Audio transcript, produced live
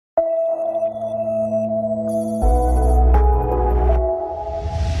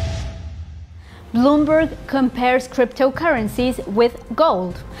Bloomberg compares cryptocurrencies with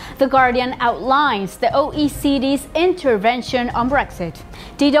gold. The Guardian outlines the OECD's intervention on Brexit.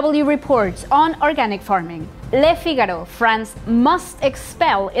 DW reports on organic farming. Le Figaro, France must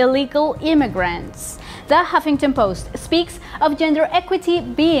expel illegal immigrants. The Huffington Post speaks of gender equity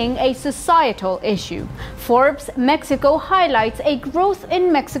being a societal issue. Forbes Mexico highlights a growth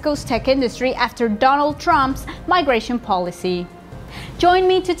in Mexico's tech industry after Donald Trump's migration policy. Join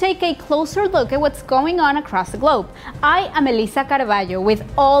me to take a closer look at what's going on across the globe. I am Elisa Carballo with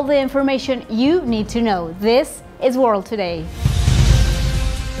all the information you need to know. This is World Today.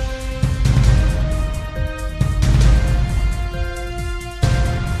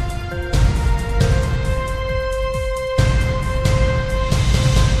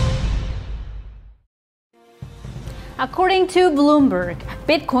 According to Bloomberg,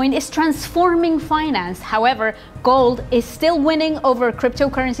 Bitcoin is transforming finance. However, gold is still winning over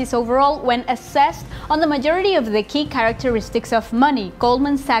cryptocurrencies overall when assessed on the majority of the key characteristics of money,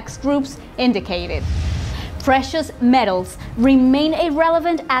 Goldman Sachs Group's indicated. Precious metals remain a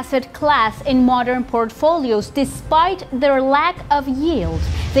relevant asset class in modern portfolios despite their lack of yield.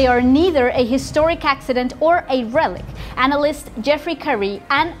 They are neither a historic accident or a relic, analysts Jeffrey Curry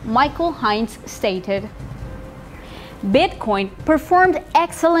and Michael Hines stated. Bitcoin performed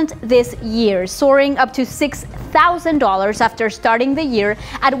excellent this year, soaring up to $6,000 after starting the year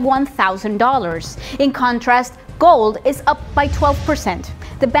at $1,000. In contrast, gold is up by 12%.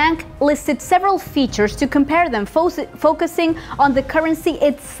 The bank listed several features to compare them, focusing on the currency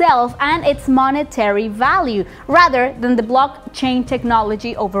itself and its monetary value, rather than the blockchain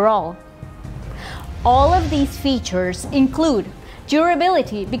technology overall. All of these features include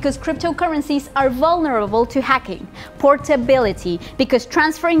durability, because cryptocurrencies are vulnerable to hacking. Portability, because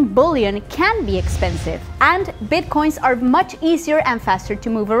transferring bullion can be expensive. And bitcoins are much easier and faster to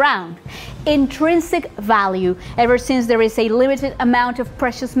move around. Intrinsic value, ever since there is a limited amount of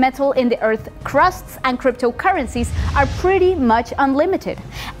precious metal in the earth's crusts, and cryptocurrencies are pretty much unlimited.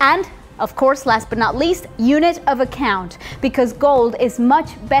 And of course, last but not least, unit of account, because gold is much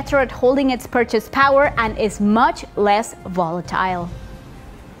better at holding its purchase power and is much less volatile.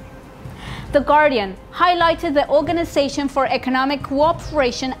 The Guardian highlighted the Organization for Economic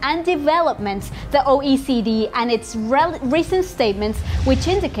Cooperation and Development, the OECD, and its recent statements, which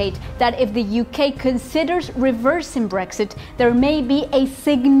indicate that if the UK considers reversing Brexit, there may be a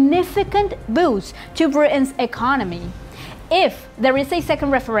significant boost to Britain's economy. If there is a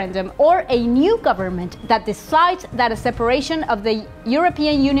second referendum or a new government that decides that a separation of the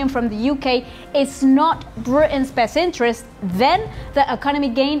European Union from the UK is not Britain's best interest, then the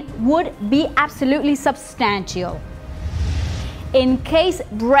economic gain would be absolutely substantial. In case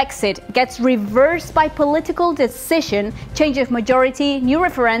Brexit gets reversed by political decision, change of majority, new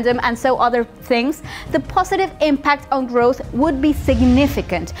referendum, and so other things, the positive impact on growth would be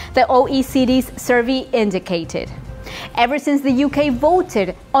significant, the OECD's survey indicated. Ever since the UK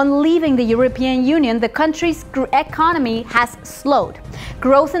voted on leaving the European Union, the country's economy has slowed.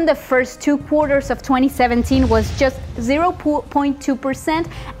 Growth in the first 2 quarters of 2017 was just 0.2%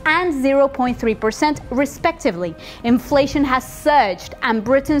 and 0.3% respectively. Inflation has surged and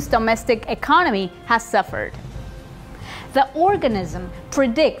Britain's domestic economy has suffered. The organism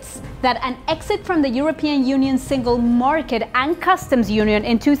predicts that an exit from the European Union single market and customs union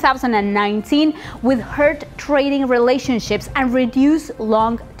in 2019 would hurt trading relationships and reduce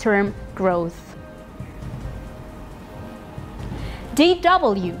long-term growth.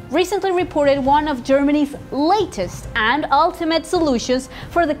 DW recently reported one of Germany's latest and ultimate solutions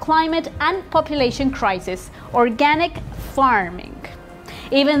for the climate and population crisis: organic farming.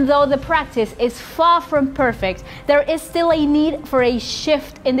 Even though the practice is far from perfect, there is still a need for a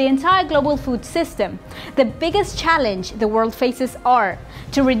shift in the entire global food system. The biggest challenge the world faces are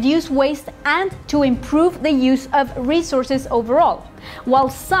to reduce waste and to improve the use of resources overall. While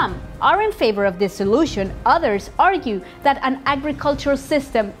some are in favor of this solution, others argue that an agricultural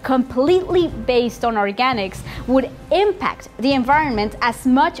system completely based on organics would impact the environment as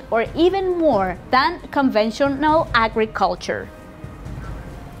much or even more than conventional agriculture.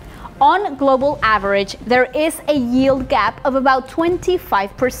 On global average, there is a yield gap of about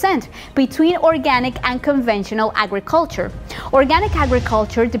 25% between organic and conventional agriculture. Organic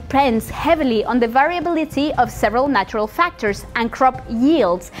agriculture depends heavily on the variability of several natural factors, and crop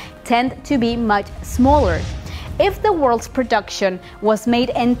yields tend to be much smaller. If the world's production was made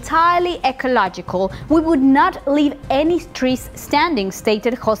entirely ecological, we would not leave any trees standing,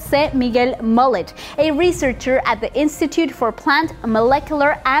 stated José Miguel Mullet, a researcher at the Institute for Plant,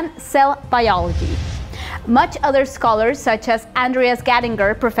 Molecular and Cell Biology. Much other scholars, such as Andreas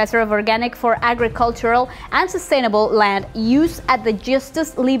Gattinger, professor of organic for agricultural and sustainable land use at the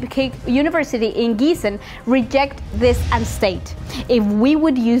Justus Liebig University in Gießen, reject this and state, if we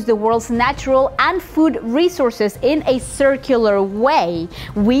would use the world's natural and food resources in a circular way,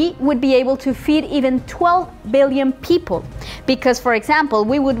 we would be able to feed even 12 billion people. Because, for example,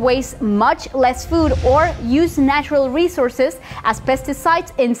 we would waste much less food or use natural resources as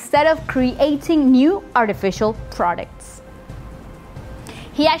pesticides instead of creating new artificial products.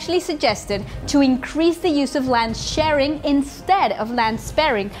 He actually suggested to increase the use of land sharing instead of land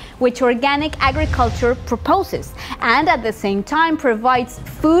sparing, which organic agriculture proposes, and at the same time provides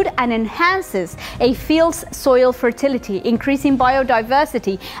food and enhances a field's soil fertility, increasing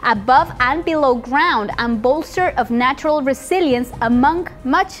biodiversity above and below ground and bolster of natural resilience, among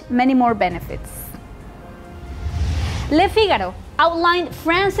many more benefits. Le Figaro outlined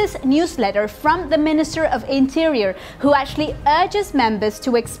France's newsletter from the Minister of Interior, who actually urges members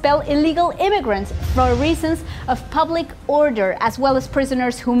to expel illegal immigrants for reasons of public order, as well as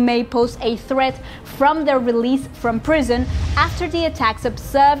prisoners who may pose a threat from their release from prison after the attacks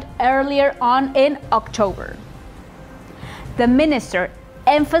observed earlier on in October. The minister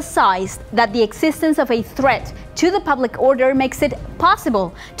emphasized that the existence of a threat to the public order makes it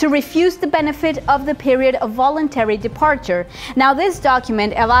possible to refuse the benefit of the period of voluntary departure. Now, this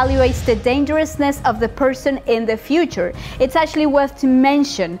document evaluates the dangerousness of the person in the future. It's actually worth to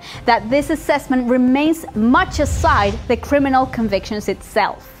mention that this assessment remains much aside the criminal convictions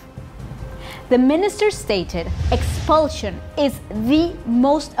itself. The minister stated, expulsion is the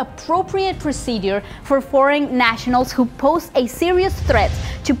most appropriate procedure for foreign nationals who pose a serious threat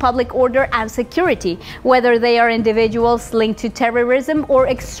to public order and security, whether they are individuals linked to terrorism or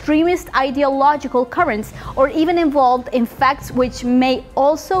extremist ideological currents, or even involved in facts which may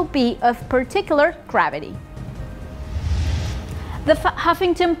also be of particular gravity. The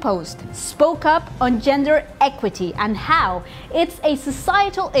Huffington Post spoke up on gender equity and how it's a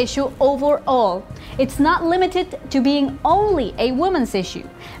societal issue overall. It's not limited to being only a women's issue.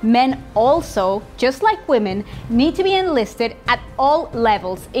 Men also, just like women, need to be enlisted at all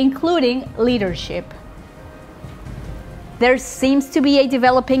levels, including leadership. There seems to be a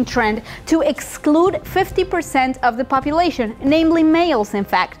developing trend to exclude 50% of the population, namely males in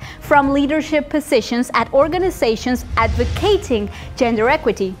fact, from leadership positions at organizations advocating gender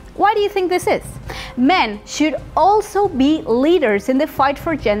equity. Why do you think this is? Men should also be leaders in the fight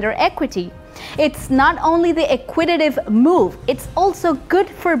for gender equity. It's not only the equitative move, it's also good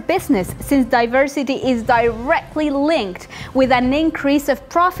for business, since diversity is directly linked with an increase of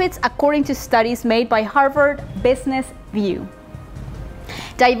profits, according to studies made by Harvard Business Review.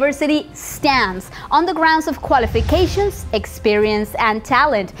 Diversity stands on the grounds of qualifications, experience, and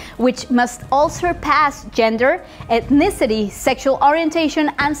talent, which must all surpass gender, ethnicity, sexual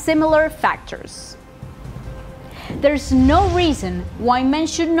orientation, and similar factors. There's no reason why men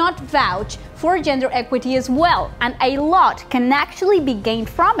should not vouch for gender equity as well, and a lot can actually be gained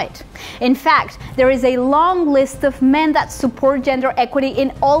from it. In fact, there is a long list of men that support gender equity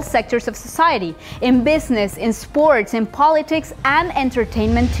in all sectors of society, in business, in sports, in politics, and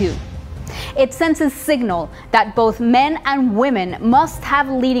entertainment too. It sends a signal that both men and women must have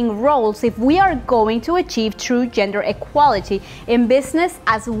leading roles if we are going to achieve true gender equality in business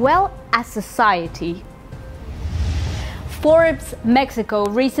as well as society. Forbes Mexico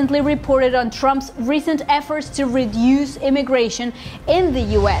recently reported on Trump's recent efforts to reduce immigration in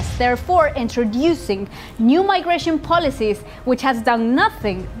the US, therefore introducing new migration policies which has done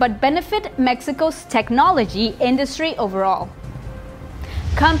nothing but benefit Mexico's technology industry overall.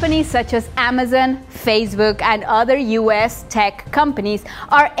 Companies such as Amazon, Facebook, and other US tech companies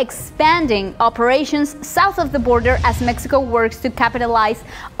are expanding operations south of the border as Mexico works to capitalize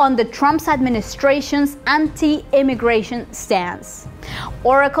on the Trump administration's anti-immigration stance.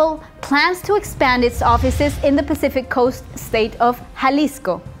 Oracle plans to expand its offices in the Pacific Coast state of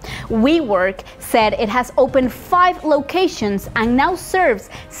Jalisco. WeWork said it has opened 5 locations and now serves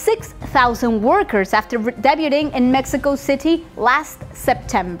 6,000 workers after debuting in Mexico City last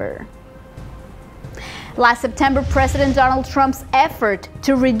September. Last September, President Donald Trump's effort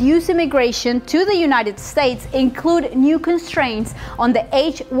to reduce immigration to the United States include new constraints on the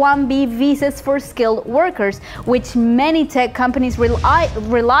H-1B visas for skilled workers, which many tech companies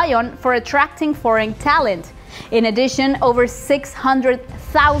rely on for attracting foreign talent. In addition, over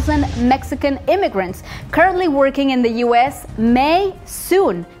 600,000 Mexican immigrants currently working in the U.S. may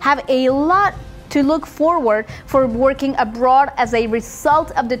soon have a lot to look forward for working abroad as a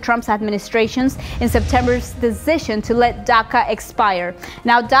result of the Trump administration's in September's decision to let DACA expire.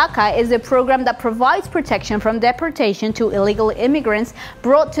 Now, DACA is a program that provides protection from deportation to illegal immigrants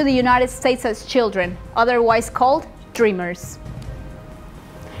brought to the United States as children, otherwise called Dreamers.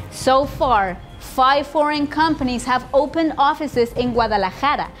 So far, 5 foreign companies have opened offices in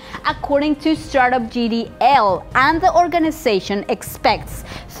Guadalajara, according to Startup GDL, and the organization expects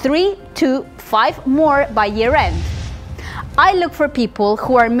 3 to 5 more by year-end. I look for people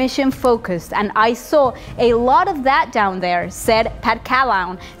who are mission-focused, and I saw a lot of that down there, said Pat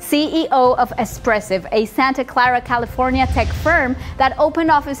Calown, CEO of Espressive, a Santa Clara, California tech firm that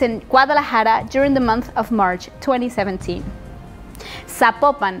opened office in Guadalajara during the month of March 2017.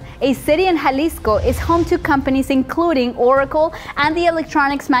 Zapopan, a city in Jalisco, is home to companies including Oracle and the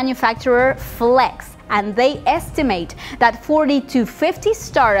electronics manufacturer Flex, and they estimate that 40 to 50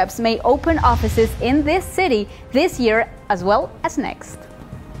 startups may open offices in this city this year as well as next.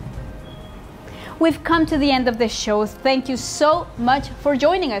 We've come to the end of the show. Thank you so much for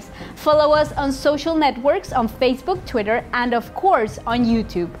joining us. Follow us on social networks on Facebook, Twitter, and of course on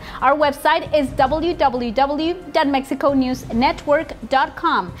YouTube. Our website is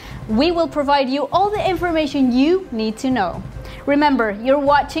www.mexiconewsnetwork.com. We will provide you all the information you need to know. Remember, you're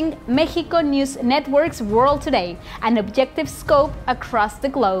watching Mexico News Network's World Today, an objective scope across the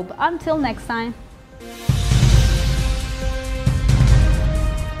globe. Until next time.